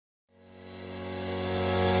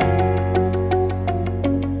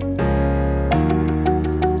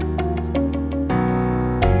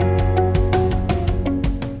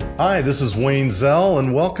Hi, this is Wayne Zell,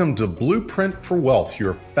 and welcome to Blueprint for Wealth,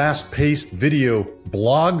 your fast-paced video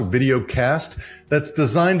blog, video cast that's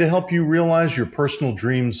designed to help you realize your personal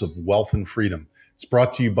dreams of wealth and freedom. It's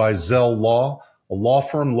brought to you by Zell Law, a law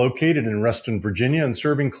firm located in Reston, Virginia, and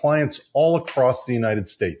serving clients all across the United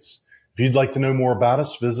States. If you'd like to know more about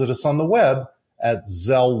us, visit us on the web at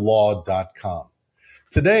zelllaw.com.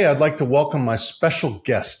 Today, I'd like to welcome my special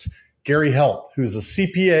guest, Gary Heldt, who's a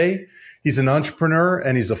CPA. He's an entrepreneur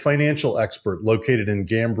and he's a financial expert located in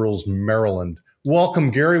Gambrills, Maryland.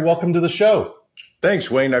 Welcome, Gary. Welcome to the show.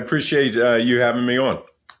 Thanks, Wayne. I appreciate you having me on.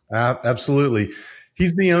 Absolutely.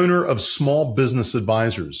 He's the owner of Small Business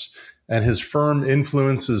Advisors, and his firm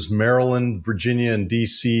influences Maryland, Virginia, and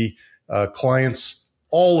DC clients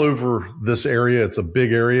all over this area. It's a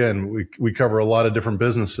big area, and we cover a lot of different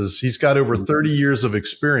businesses. He's got over 30 years of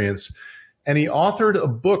experience. And he authored a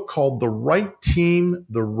book called The Right Team,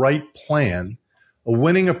 The Right Plan, a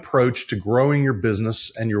winning approach to growing your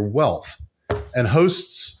business and your wealth, and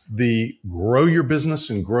hosts the Grow Your Business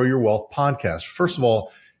and Grow Your Wealth podcast. First of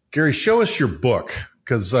all, Gary, show us your book,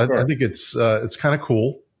 because I think it's kind of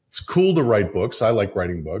cool. It's cool to write books. I like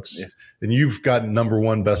writing books. Yeah. And you've got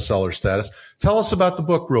 #1 bestseller status. Tell us about the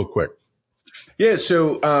book real quick. Yeah.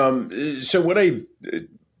 So what I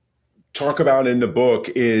talk about in the book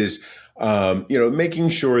is making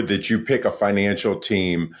sure that you pick a financial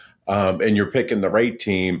team and you're picking the right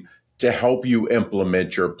team to help you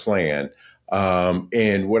implement your plan.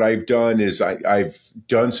 And what I've done is I've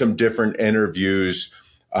done some different interviews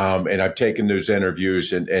and I've taken those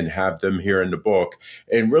interviews and have them here in the book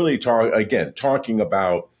and really talking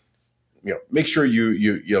about, make sure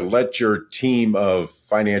you let your team of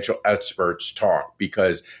financial experts talk,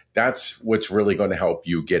 because that's what's really going to help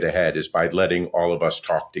you get ahead, is by letting all of us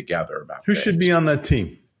talk together about who should be on that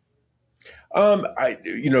team. I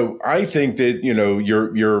think that,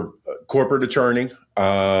 your corporate attorney,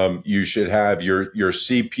 you should have your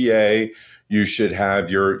CPA, you should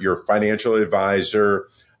have your financial advisor.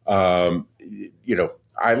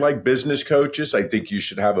 I like business coaches. I think you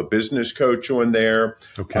should have a business coach on there.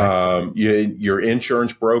 Okay. Your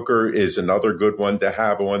insurance broker is another good one to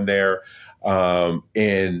have on there.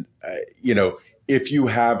 If you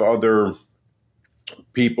have other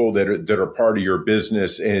people that are part of your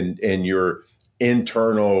business and your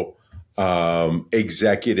internal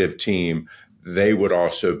executive team, they would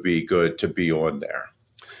also be good to be on there.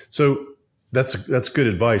 So that's good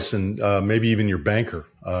advice, and maybe even your banker.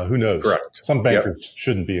 Who knows? Correct. Some bankers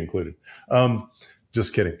shouldn't be included.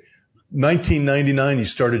 Just kidding. 1999, you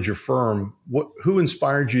started your firm. Who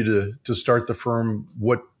inspired you to start the firm?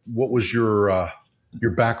 What was your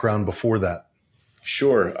background before that?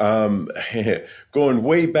 Sure. Going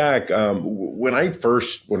way back, when I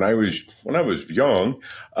was young,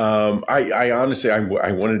 I honestly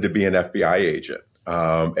wanted to be an FBI agent.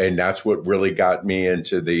 And that's what really got me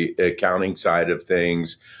into the accounting side of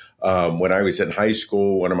things. When I was in high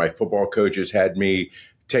school, one of my football coaches had me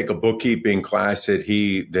take a bookkeeping class that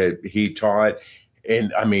he taught.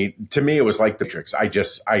 And I mean, to me, it was like the tricks. I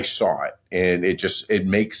saw it, and it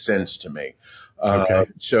makes sense to me. Okay.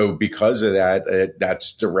 So because of that,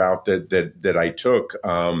 that's the route that I took,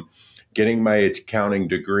 getting my accounting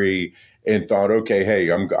degree, and thought, okay,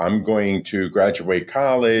 hey, I'm going to graduate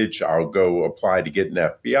college. I'll go apply to get an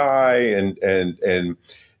FBI and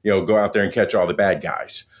go out there and catch all the bad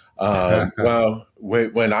guys. Well,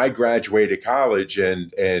 when I graduated college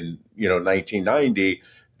in 1990,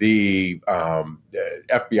 the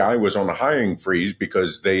FBI was on a hiring freeze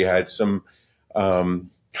because they had some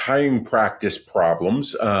hiring practice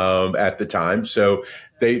problems at the time. So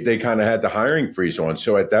they kind of had the hiring freeze on.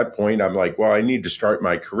 So at that point, I'm like, well, I need to start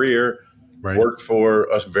my career. Right. Worked for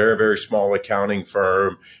a very, very small accounting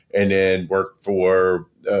firm, and then worked for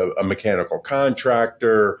a mechanical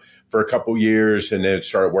contractor for a couple years, and then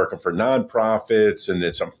started working for nonprofits and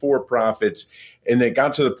then some for-profits. And it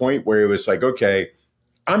got to the point where it was like, okay,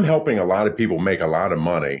 I'm helping a lot of people make a lot of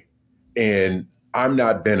money, and I'm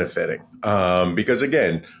not benefiting. Because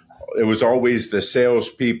again, it was always the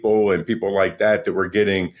salespeople and people like that were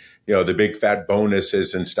getting, the big fat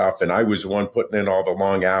bonuses and stuff. And I was the one putting in all the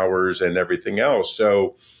long hours and everything else.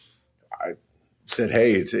 So I said,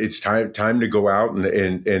 hey, it's time to go out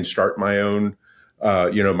and start my own,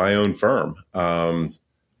 my own firm.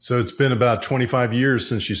 So it's been about 25 years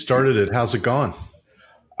since you started it. How's it gone?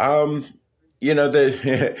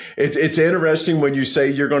 It's interesting when you say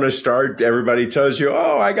you're going to start, everybody tells you,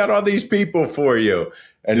 oh, I got all these people for you.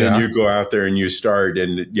 And then you go out there and you start,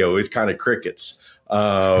 and, it's kind of crickets.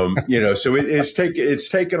 So it's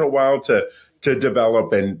taken a while to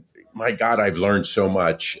develop, and my God, I've learned so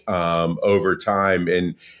much over time.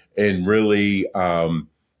 And and really,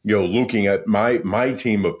 looking at my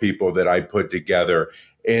team of people that I put together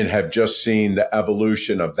and have just seen the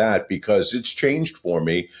evolution of that because it's changed for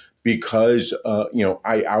me because,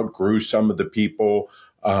 I outgrew some of the people.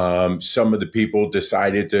 Some of the people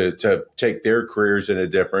decided to take their careers in a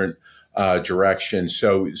different direction.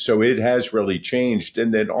 So it has really changed.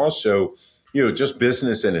 And then also, just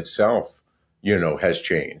business in itself, has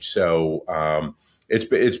changed. So it's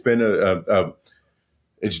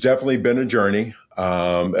definitely been a journey,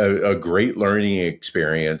 a great learning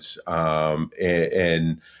experience.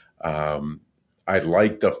 And I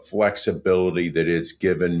like the flexibility that it's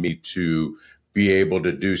given me to be able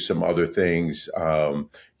to do some other things,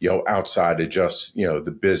 outside of just,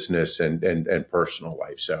 the business and personal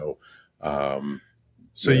life. So,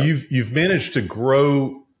 you've managed to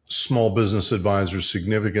grow Small Business Advisors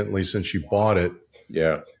significantly since you bought it.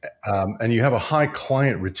 Yeah. And you have a high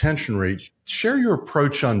client retention rate. Share your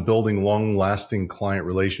approach on building long-lasting client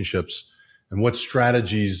relationships and what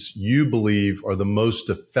strategies you believe are the most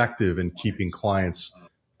effective in keeping clients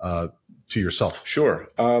to yourself. Sure.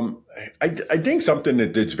 I think something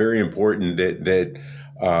that's very important that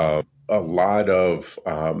a lot of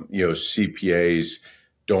CPAs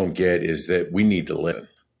don't get is that we need to listen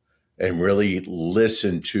and really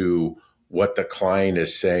listen to what the client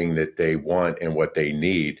is saying that they want and what they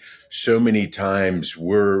need. So many times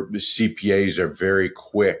CPAs are very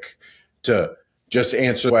quick to just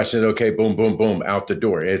answer the question. Okay, boom, boom, boom, out the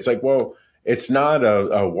door. It's like, well, it's not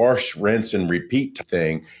a wash, rinse, and repeat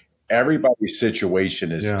thing. Everybody's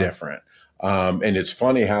situation is different. And it's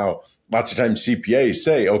funny how lots of times CPAs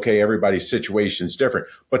say, okay, everybody's situation is different,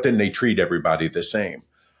 but then they treat everybody the same.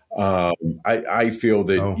 I feel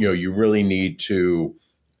that, you really need to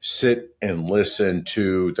sit and listen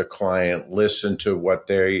to the client, listen to what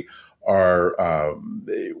they are,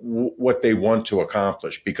 what they want to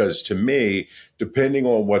accomplish. Because to me, depending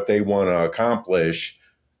on what they want to accomplish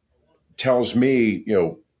tells me,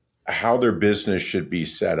 how their business should be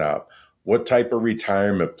set up, what type of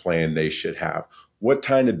retirement plan they should have, what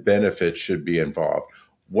kind of benefits should be involved,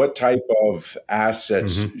 what type of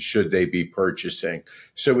assets should they be purchasing.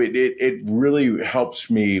 So it really helps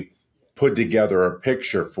me put together a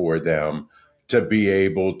picture for them to be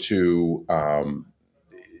able to,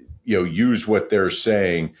 use what they're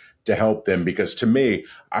saying to help them. Because to me,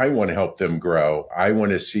 I want to help them grow. I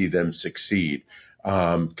want to see them succeed.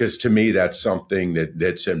 Because to me, that's something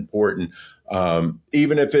that's important.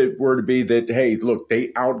 Even if it were to be that, hey, look,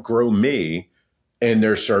 they outgrow me and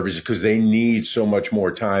their services because they need so much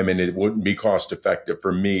more time and it wouldn't be cost effective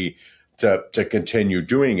for me to continue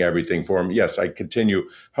doing everything for them. Yes, I continue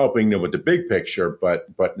helping them with the big picture,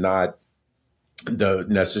 but not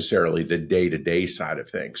necessarily the day-to-day side of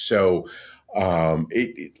things. So,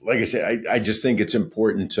 like I said, I just think it's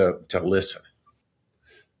important to listen.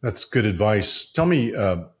 That's good advice. Tell me,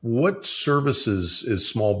 what services is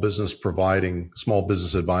small business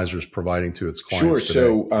advisors providing to its clients today?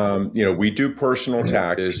 So, we do personal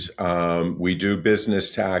taxes. We do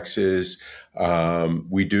business taxes.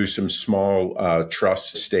 We do some small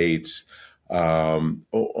trust estates and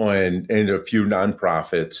a few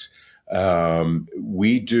nonprofits.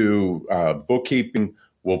 We do bookkeeping.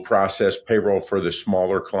 We'll process payroll for the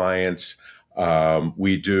smaller clients.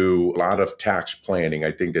 We do a lot of tax planning.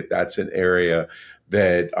 I think that's an area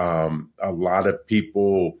that a lot of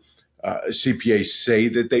people, CPAs say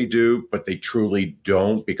that they do, but they truly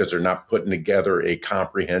don't because they're not putting together a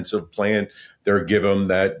comprehensive plan. They're given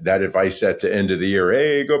that advice at the end of the year.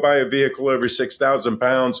 Hey, go buy a vehicle over 6,000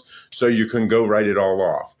 pounds so you can go write it all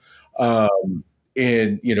off.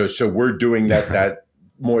 So we're doing that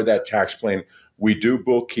more that tax plan. We do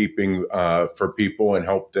bookkeeping for people and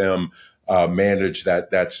help them manage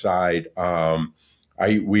that side.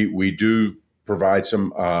 We do provide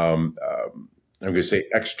some, I'm going to say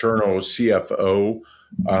external CFO,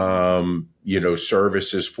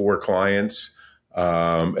 services for clients.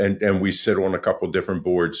 And we sit on a couple of different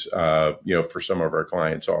boards, for some of our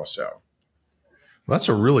clients also. Well, that's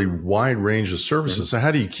a really wide range of services. So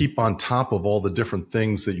how do you keep on top of all the different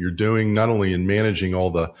things that you're doing, not only in managing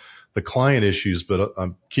all the client issues, but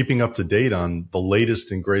keeping up to date on the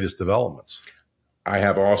latest and greatest developments? I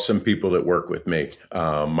have awesome people that work with me.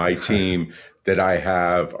 My team that I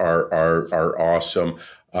have are awesome.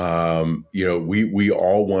 We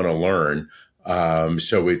all want to learn.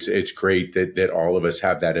 So it's great that all of us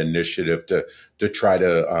have that initiative to try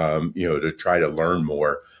to learn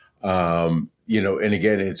more. And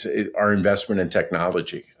again, it's our investment in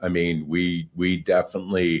technology. I mean, we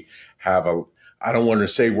definitely have I don't want to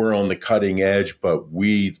say we're on the cutting edge, but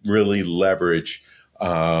we really leverage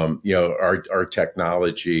our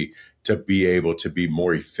technology to be able to be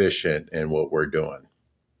more efficient in what we're doing.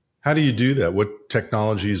 How do you do that? What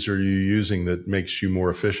technologies are you using that makes you more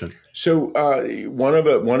efficient? So one of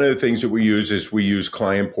the things that we use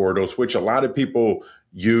client portals, which a lot of people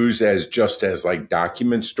use as like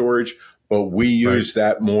document storage, but we use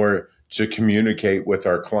that more to communicate with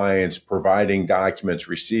our clients, providing documents,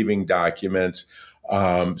 receiving documents.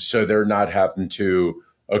 So they're not having to,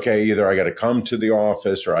 okay, either I got to come to the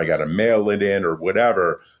office or I got to mail it in or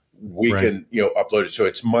whatever. We can, upload it. So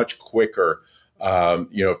it's much quicker,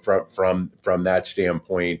 from that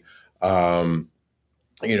standpoint. Using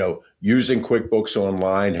QuickBooks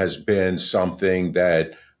Online has been something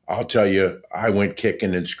that I'll tell you, I went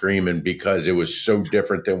kicking and screaming because it was so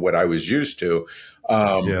different than what I was used to.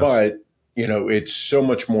 But, it's so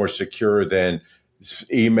much more secure than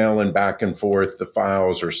emailing back and forth the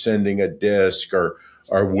files or sending a disk or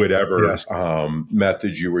whatever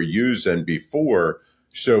method you were using before.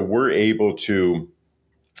 So we're able to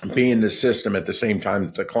be in the system at the same time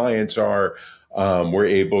that the clients are. We're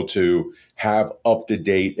able to have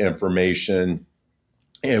up-to-date information,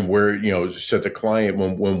 and so the client,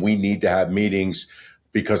 when we need to have meetings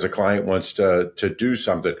because a client wants to do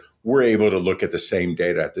something, we're able to look at the same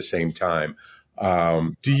data at the same time.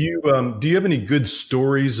 Do you have any good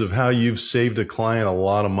stories of how you've saved a client a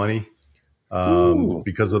lot of money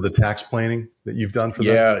because of the tax planning that you've done for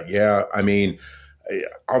them? Yeah. I mean,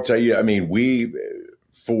 I'll tell you,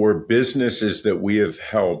 for businesses that we have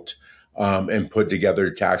helped and put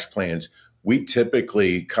together tax plans, we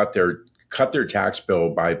typically cut their tax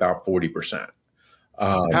bill by about 40%.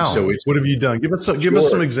 How? So what have you done? Give us some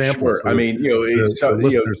examples. Sure. The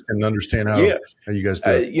listeners can understand how you guys do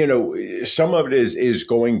it. Some of it is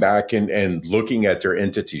going back and looking at their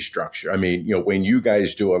entity structure. When you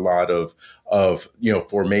guys do a lot of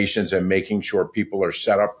formations and making sure people are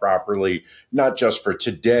set up properly, not just for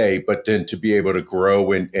today, but then to be able to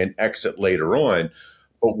grow and exit later on.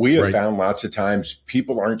 But we have found lots of times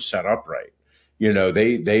people aren't set up right.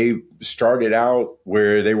 They started out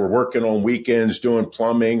where they were working on weekends doing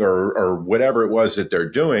plumbing or whatever it was that they're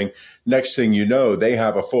doing. Next thing you know, they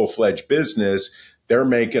have a full-fledged business. They're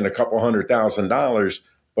making a couple $100,000,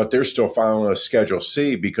 but they're still filing a Schedule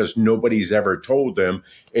C because nobody's ever told them.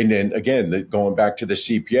 And then again, going back to the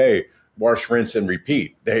CPA, wash, rinse, and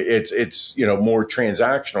repeat. It's more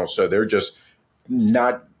transactional. So they're just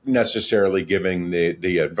not necessarily giving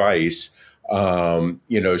the advice. So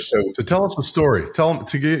tell us a story.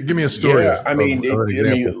 Give me a story.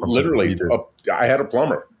 Literally, I had a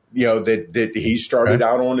plumber, that he started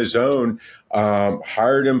out on his own,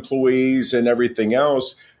 hired employees and everything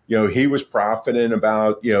else. He was profiting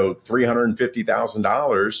about,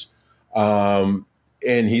 $350,000.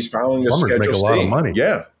 And he's filing a Schedule C. Make a lot of money.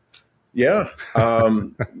 Yeah.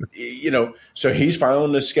 So he's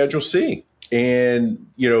filing a Schedule C. And,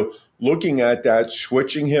 looking at that,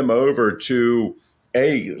 switching him over to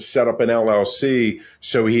set up an LLC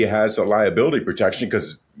so he has a liability protection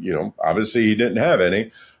because, obviously he didn't have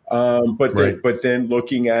any. But then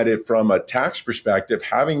looking at it from a tax perspective,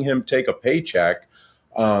 having him take a paycheck,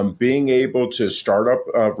 being able to start up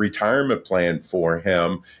a retirement plan for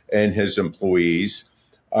him and his employees,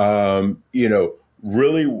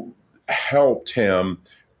 really helped him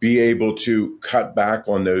be able to cut back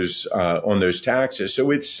on those taxes. So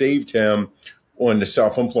it saved him on the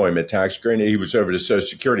self-employment tax. Granted, he was over the Social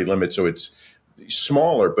Security limit, so it's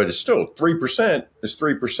smaller, but it's still 3% is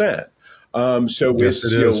 3%.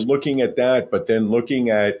 It's looking at that, but then looking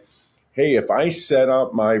at, hey, if I set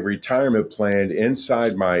up my retirement plan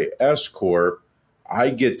inside my S Corp, I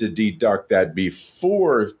get to deduct that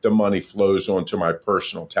before the money flows onto my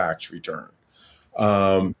personal tax return.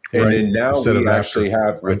 And then now we actually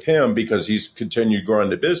have with him, because he's continued growing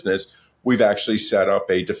the business, we've actually set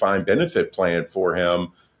up a defined benefit plan for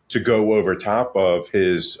him to go over top of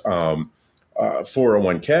his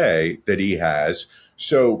 401k that he has.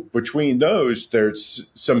 So between those,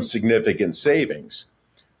 there's some significant savings.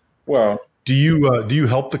 Well, do you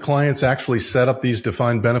help the clients actually set up these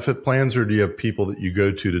defined benefit plans, or do you have people that you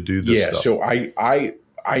go to do this stuff? So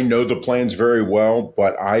I know the plans very well,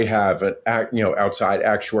 but I have outside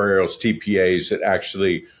actuarials, TPAs that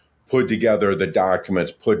actually put together the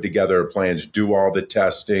documents, put together plans, do all the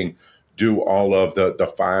testing, do all of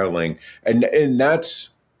the filing. And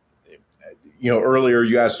that's, earlier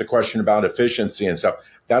you asked the question about efficiency and stuff.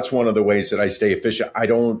 That's one of the ways that I stay efficient. I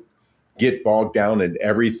don't get bogged down in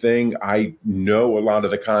everything. I know a lot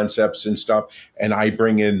of the concepts and stuff, and I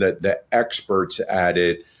bring in the experts at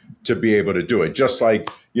it to be able to do it. Just like,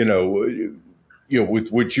 with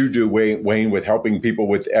what you do, Wayne, with helping people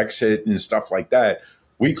with exit and stuff like that,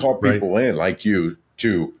 we call people in like you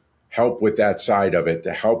to help with that side of it,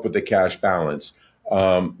 to help with the cash balance.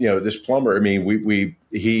 This plumber, I mean,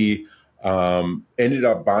 he ended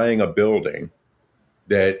up buying a building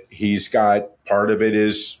that he's got. Part of it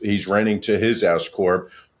is he's renting to his S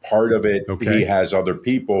corp. Part of it, he has other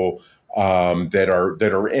people that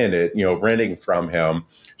are in it, renting from him.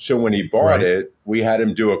 So when he bought it, we had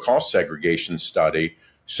him do a cost segregation study.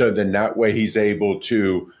 So then that way he's able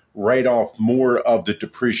to write off more of the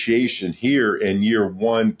depreciation here in year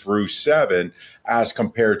 1 through 7 as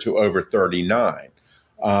compared to over 39.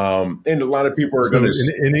 And a lot of people are going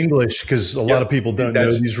to in English, because a lot of people don't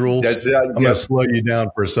know these rules. I'm going to slow you down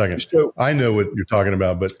for a second. So, I know what you're talking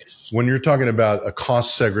about, but when you're talking about a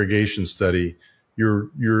cost segregation study,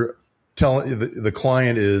 you're telling the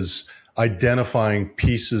client is identifying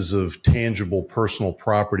pieces of tangible personal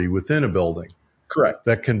property within a building. Correct.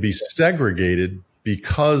 That can be segregated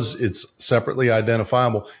because it's separately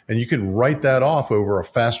identifiable, and you can write that off over a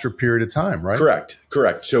faster period of time, right?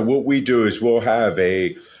 Correct. So what we do is we'll have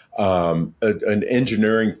an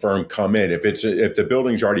engineering firm come in. If the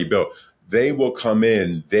building's already built, they will come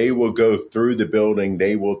in, they will go through the building,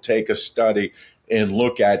 they will take a study and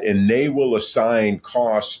look at, and they will assign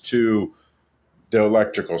costs to the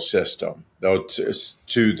electrical system,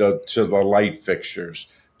 to the light fixtures,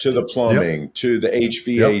 to the plumbing, to the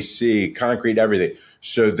HVAC, concrete, everything.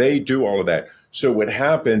 So they do all of that. So what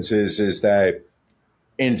happens is that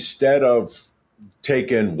instead of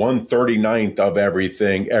taking 1/39th of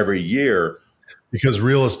everything every year, because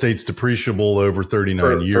real estate's depreciable over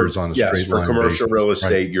 39 years on a straight line. For commercial basis. real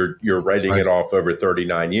estate, you're writing it off over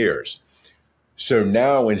 39 years. So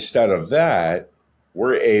now instead of that,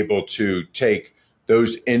 we're able to take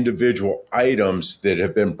those individual items that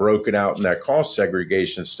have been broken out in that cost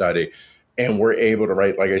segregation study, and we're able to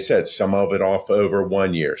write, like I said, some of it off over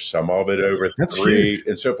 1 year, some of it over That's 3, huge.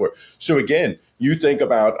 and so forth. So again, you think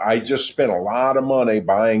about, I just spent a lot of money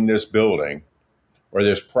buying this building or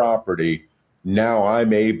this property. Now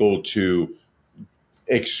I'm able to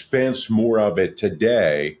expense more of it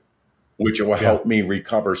today, which will help me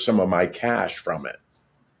recover some of my cash from it.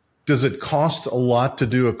 Does it cost a lot to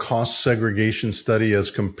do a cost segregation study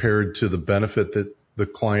as compared to the benefit that the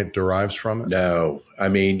client derives from it? No. I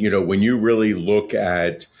mean, when you really look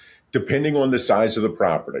at, depending on the size of the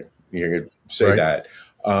property, you could say that,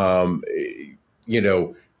 I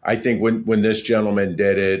think when this gentleman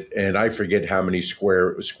did it, and I forget how many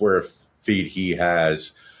square feet he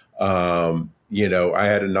has, I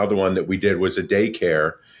had another one that we did was a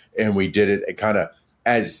daycare, and we did it kind of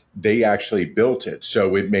as they actually built it.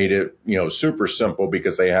 So it made it, super simple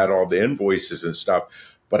because they had all the invoices and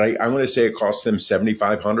stuff. But I'm going to say it cost them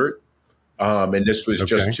 $7,500. And this was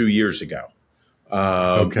just 2 years ago.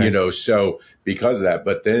 So because of that,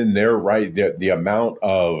 but then they're right. The amount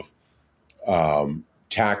of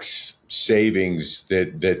tax savings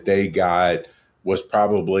that they got was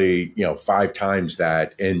probably, 5 times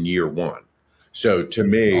that in year 1. So to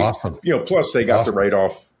me, awesome. Plus they got to write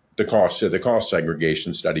off the cost of the cost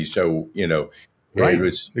segregation study. So, it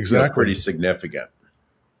was pretty significant.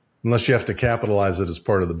 Unless you have to capitalize it as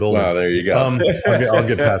part of the building. Well, there you go. I'll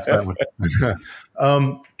get past that one.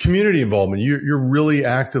 Community involvement. You're really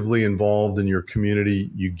actively involved in your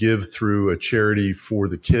community. You give through a charity for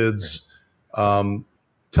the kids. Tell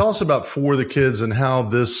us about For the Kids and how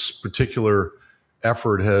this particular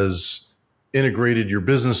effort has integrated your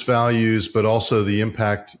business values, but also the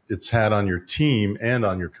impact it's had on your team and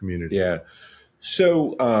on your community. Yeah.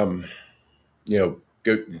 So,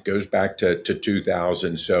 goes back to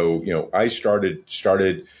 2000. So, I started,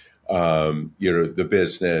 the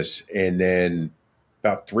business, and then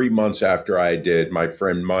about 3 months after I did, my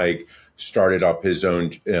friend Mike started up his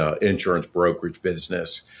own insurance brokerage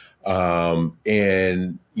business.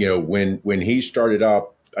 And when he started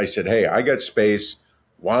up, I said, "Hey, I got space.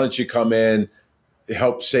 Why don't you come in,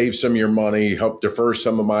 help save some of your money, help defer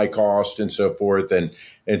some of my cost," and so forth, and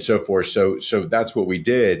so forth. So that's what we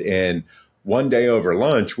did. And one day over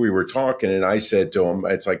lunch, we were talking, and I said to him,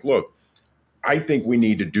 it's like, look, I think we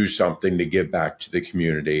need to do something to give back to the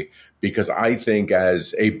community, because I think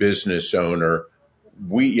as a business owner,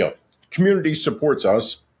 community supports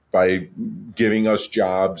us by giving us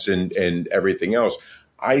jobs and everything else.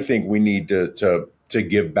 I think we need to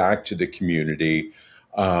give back to the community.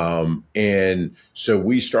 And so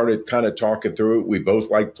we started kind of talking through it. We both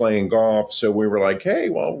like playing golf. So we were like, hey,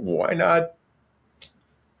 well, why not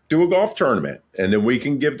do a golf tournament? And then we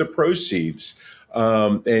can give the proceeds.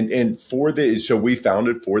 So we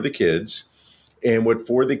founded For the Kids. And what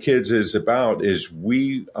For the Kids is about is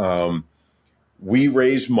we we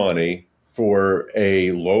raise money for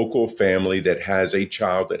a local family that has a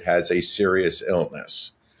child that has a serious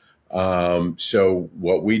illness. So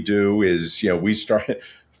what we do is, we started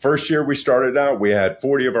first year we started out, we had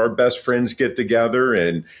 40 of our best friends get together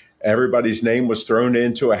and everybody's name was thrown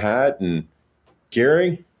into a hat. And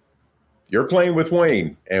Gary, you're playing with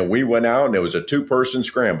Wayne. And we went out and it was a 2-person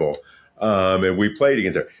scramble. And we played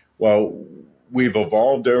against it. Well, we've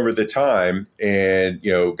evolved over the time and,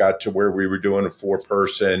 got to where we were doing a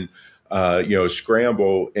 4-person,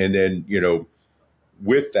 scramble. And then,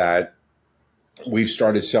 with that, we've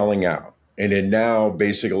started selling out. And then now,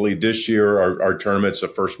 basically, this year, our tournament's the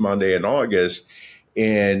first Monday in August.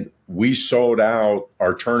 And we sold out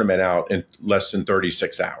our tournament out in less than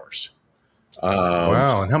 36 hours.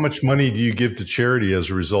 Wow. And how much money do you give to charity as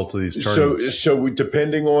a result of these tournaments? So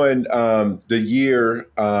depending on the year,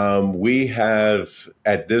 we have,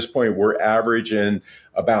 at this point, we're averaging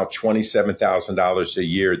about $27,000 a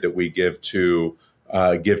year that we give to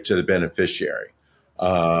the beneficiary.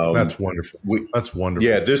 That's wonderful. That's wonderful.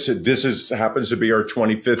 Yeah, this happens to be our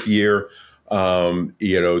 25th year,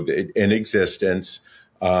 in existence,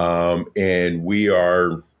 and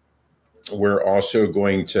we're also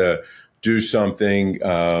going to do something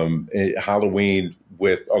Halloween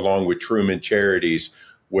along with Truman Charities,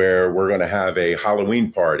 where we're going to have a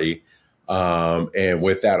Halloween party, and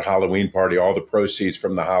with that Halloween party, all the proceeds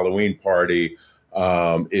from the Halloween party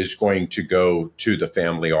is going to go to the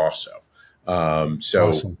family also. So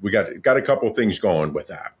awesome. We got a couple of things going with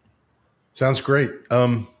that. Sounds great.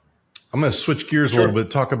 I'm going to switch gears a little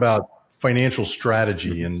bit, talk about financial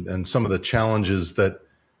strategy and some of the challenges that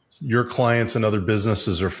your clients and other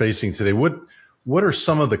businesses are facing today. What are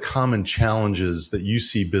some of the common challenges that you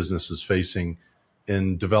see businesses facing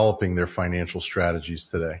in developing their financial strategies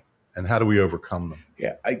today? And how do we overcome them?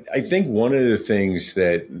 Yeah, I think one of the things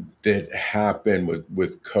that happened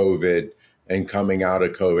with COVID and coming out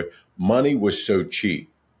of COVID, money was so cheap.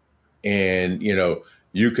 And,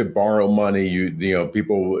 you could borrow money,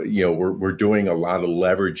 people, were doing a lot of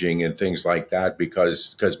leveraging and things like that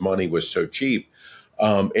because money was so cheap.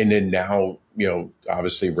 And then now,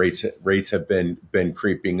 obviously rates have been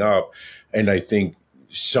creeping up. And I think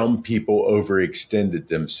some people overextended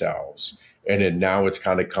themselves. And then now it's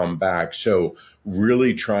kind of come back. So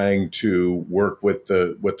really trying to work with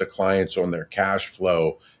the clients on their cash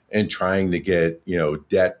flow and trying to get,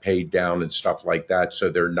 debt paid down and stuff like that. So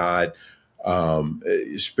they're not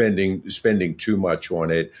spending too much on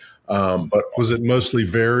it. But was it mostly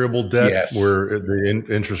variable debt? Yes. Where the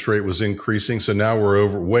interest rate was increasing? So now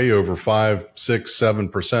we're way over 5, 6,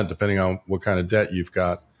 7%, depending on what kind of debt you've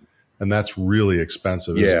got. And that's really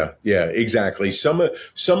expensive. Yeah, exactly. Some of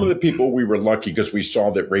the people, we were lucky because we saw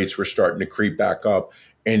that rates were starting to creep back up,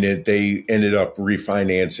 and they ended up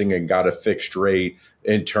refinancing and got a fixed rate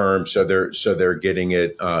in term. So they're getting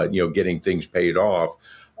it, getting things paid off.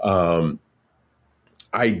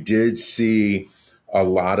 I did see a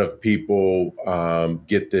lot of people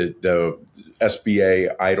get the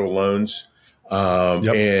SBA EIDL loans,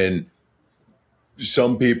 and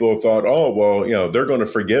some people thought, oh, well, they're going to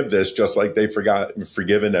forgive this just like they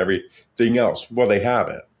forgiven everything else. Well, they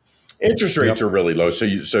haven't. Interest rates are really low, so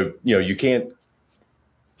you can't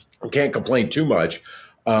complain too much.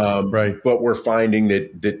 Right. But we're finding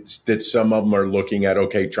that some of them are looking at,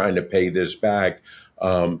 trying to pay this back,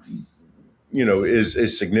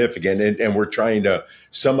 is significant. And we're trying to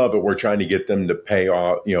get them to pay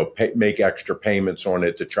off, make extra payments on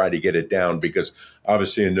it to try to get it down, because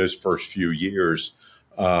obviously in those first few years,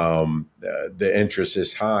 the interest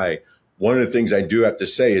is high. One of the things I do have to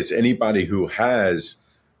say is anybody who has,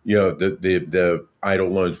 the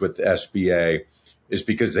EIDL loans with the SBA, is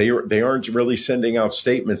because they aren't really sending out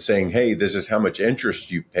statements saying, hey, this is how much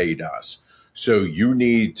interest you paid us. So you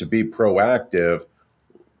need to be proactive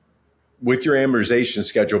with your amortization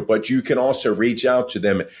schedule, but you can also reach out to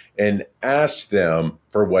them and ask them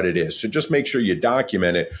for what it is. So just make sure you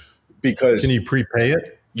document it, because can you prepay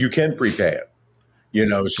it? You can prepay it,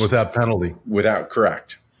 without penalty.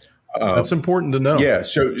 Correct. That's important to know. Yeah.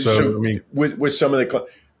 So I mean, with some of the,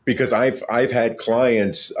 because I've had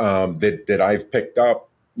clients that I've picked up,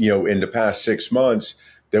 in the past 6 months,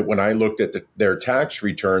 that when I looked at their tax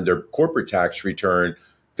return, their corporate tax return,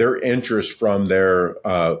 their interest from their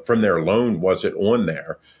loan wasn't on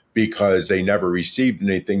there because they never received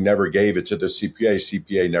anything, never gave it to the CPA.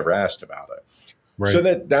 CPA never asked about it. Right. So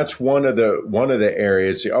that's one of the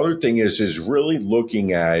areas. The other thing is really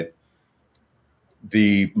looking at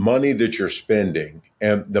the money that you're spending,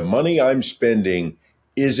 and the money I'm spending,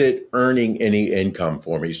 is it earning any income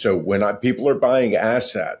for me? So when people are buying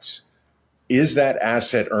assets, is that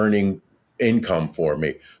asset earning income for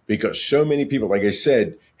me, because so many people, like I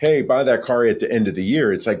said, hey, buy that car at the end of the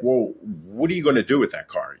year. It's like, well, what are you going to do with that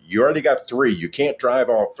car? You already got 3. You can't drive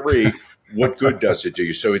all 3. What good does it do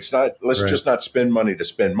you? So it's not, let's just not spend money to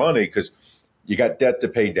spend money, because you got debt to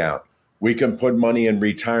pay down. We can put money in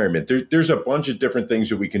retirement. There's a bunch of different things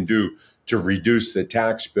that we can do to reduce the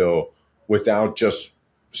tax bill without just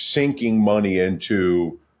sinking money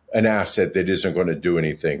into an asset that isn't going to do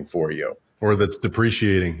anything for you. Or that's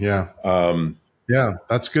depreciating. Yeah. Yeah,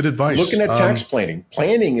 that's good advice. Looking at tax planning.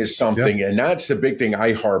 Planning is something, and that's the big thing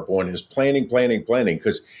I harp on, is planning.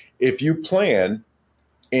 Because if you plan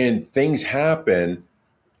and things happen,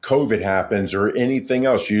 COVID happens or anything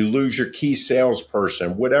else, you lose your key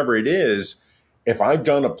salesperson, whatever it is, if I've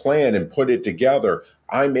done a plan and put it together,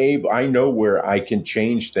 I know where I can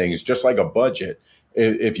change things, just like a budget.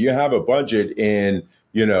 If you have a budget and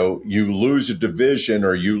you lose a division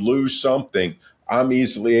or you lose something, I'm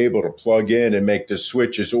easily able to plug in and make the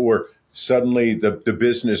switches, or suddenly the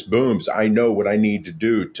business booms. I know what I need to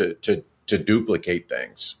do to duplicate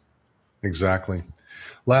things. Exactly.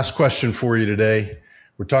 Last question for you today.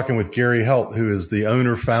 We're talking with Gary Heldt, who is the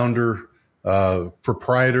owner, founder,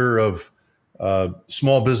 proprietor of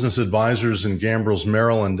Small Business Advisors in Gambrills,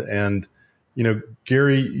 Maryland. And,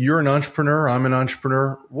 Gary, you're an entrepreneur. I'm an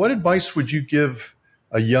entrepreneur. What advice would you give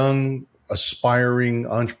a young, aspiring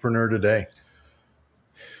entrepreneur today?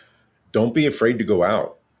 Don't be afraid to go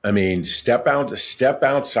out. I mean, step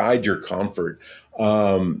outside your comfort. Take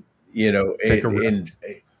a risk. And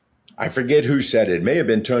I forget who said it. It may have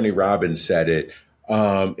been Tony Robbins said it.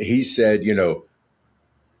 He said,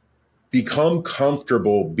 become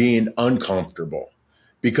comfortable being uncomfortable.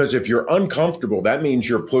 Because if you're uncomfortable, that means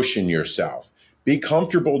you're pushing yourself. Be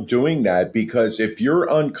comfortable doing that, because if you're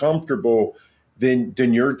uncomfortable, then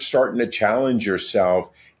you're starting to challenge yourself.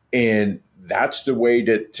 And that's the way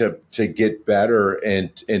to get better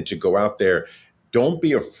and to go out there. Don't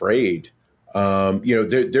be afraid.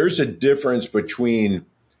 There's a difference between,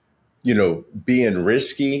 being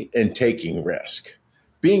risky and taking risk.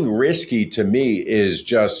 Being risky to me is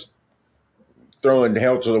just throwing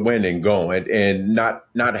hell to the wind and going, and not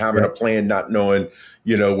having a plan, not knowing,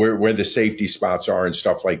 where the safety spots are and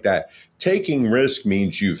stuff like that. Taking risk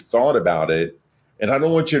means you've thought about it. And I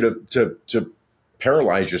don't want you to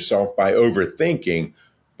paralyze yourself by overthinking,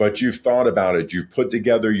 but you've thought about it. You put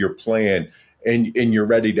together your plan and you're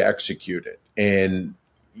ready to execute it. And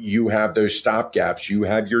you have those stopgaps. You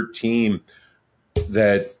have your team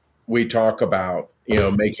that we talk about,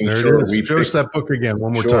 making sure we show us that book again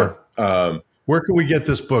one more time. Where can we get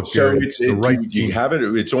this book, Gary? So you have it.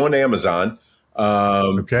 It's on Amazon.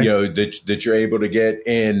 That you're able to get.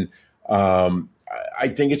 And I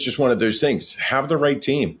think it's just one of those things. Have the right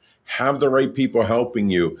team. Have the right people helping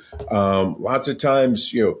you. Lots of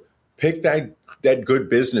times, pick that good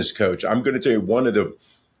business coach. I'm going to tell you, one of the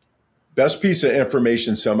best piece of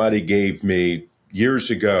information somebody gave me years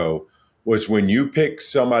ago was, when you pick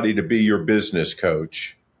somebody to be your business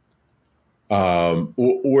coach,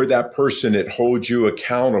 or that person that holds you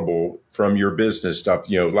accountable from your business stuff.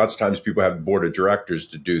 Lots of times people have the board of directors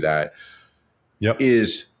to do that.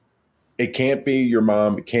 It can't be your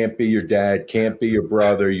mom, it can't be your dad, can't be your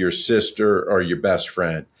brother, your sister, or your best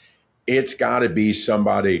friend. It's got to be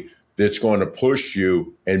somebody that's going to push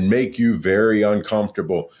you and make you very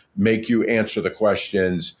uncomfortable, make you answer the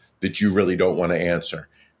questions that you really don't want to answer.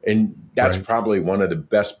 And that's probably one of the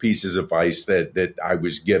best pieces of advice that I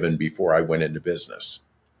was given before I went into business.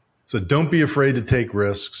 So don't be afraid to take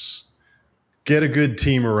risks. Get a good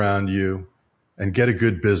team around you, and get a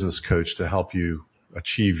good business coach to help you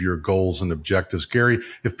achieve your goals and objectives. Gary,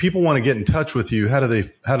 if people want to get in touch with you, how do they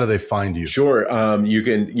find you? Sure. You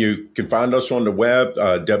can find us on the web,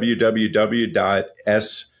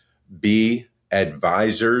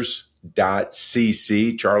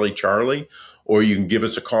 www.sbadvisors.cc, Charlie, or you can give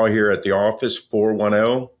us a call here at the office,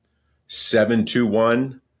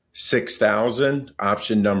 410-721-6000,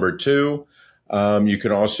 option number 2. You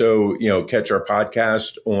can also, catch our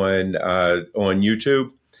podcast on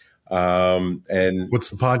YouTube. And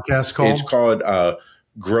what's the podcast called? It's called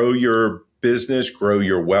Grow Your Business, Grow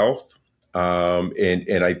Your Wealth.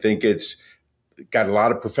 And I think it's got a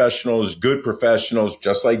lot of professionals, good professionals,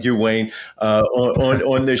 just like you, Wayne,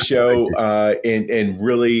 on this show, and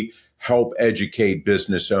really help educate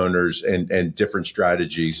business owners and different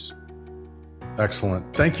strategies.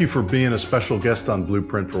 Excellent. Thank you for being a special guest on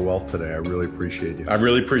Blueprint for Wealth today. I really appreciate you. I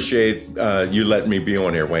really appreciate you letting me be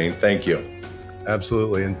on here, Wayne. Thank you.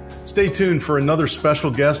 Absolutely. And stay tuned for another special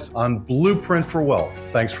guest on Blueprint for Wealth.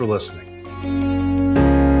 Thanks for listening.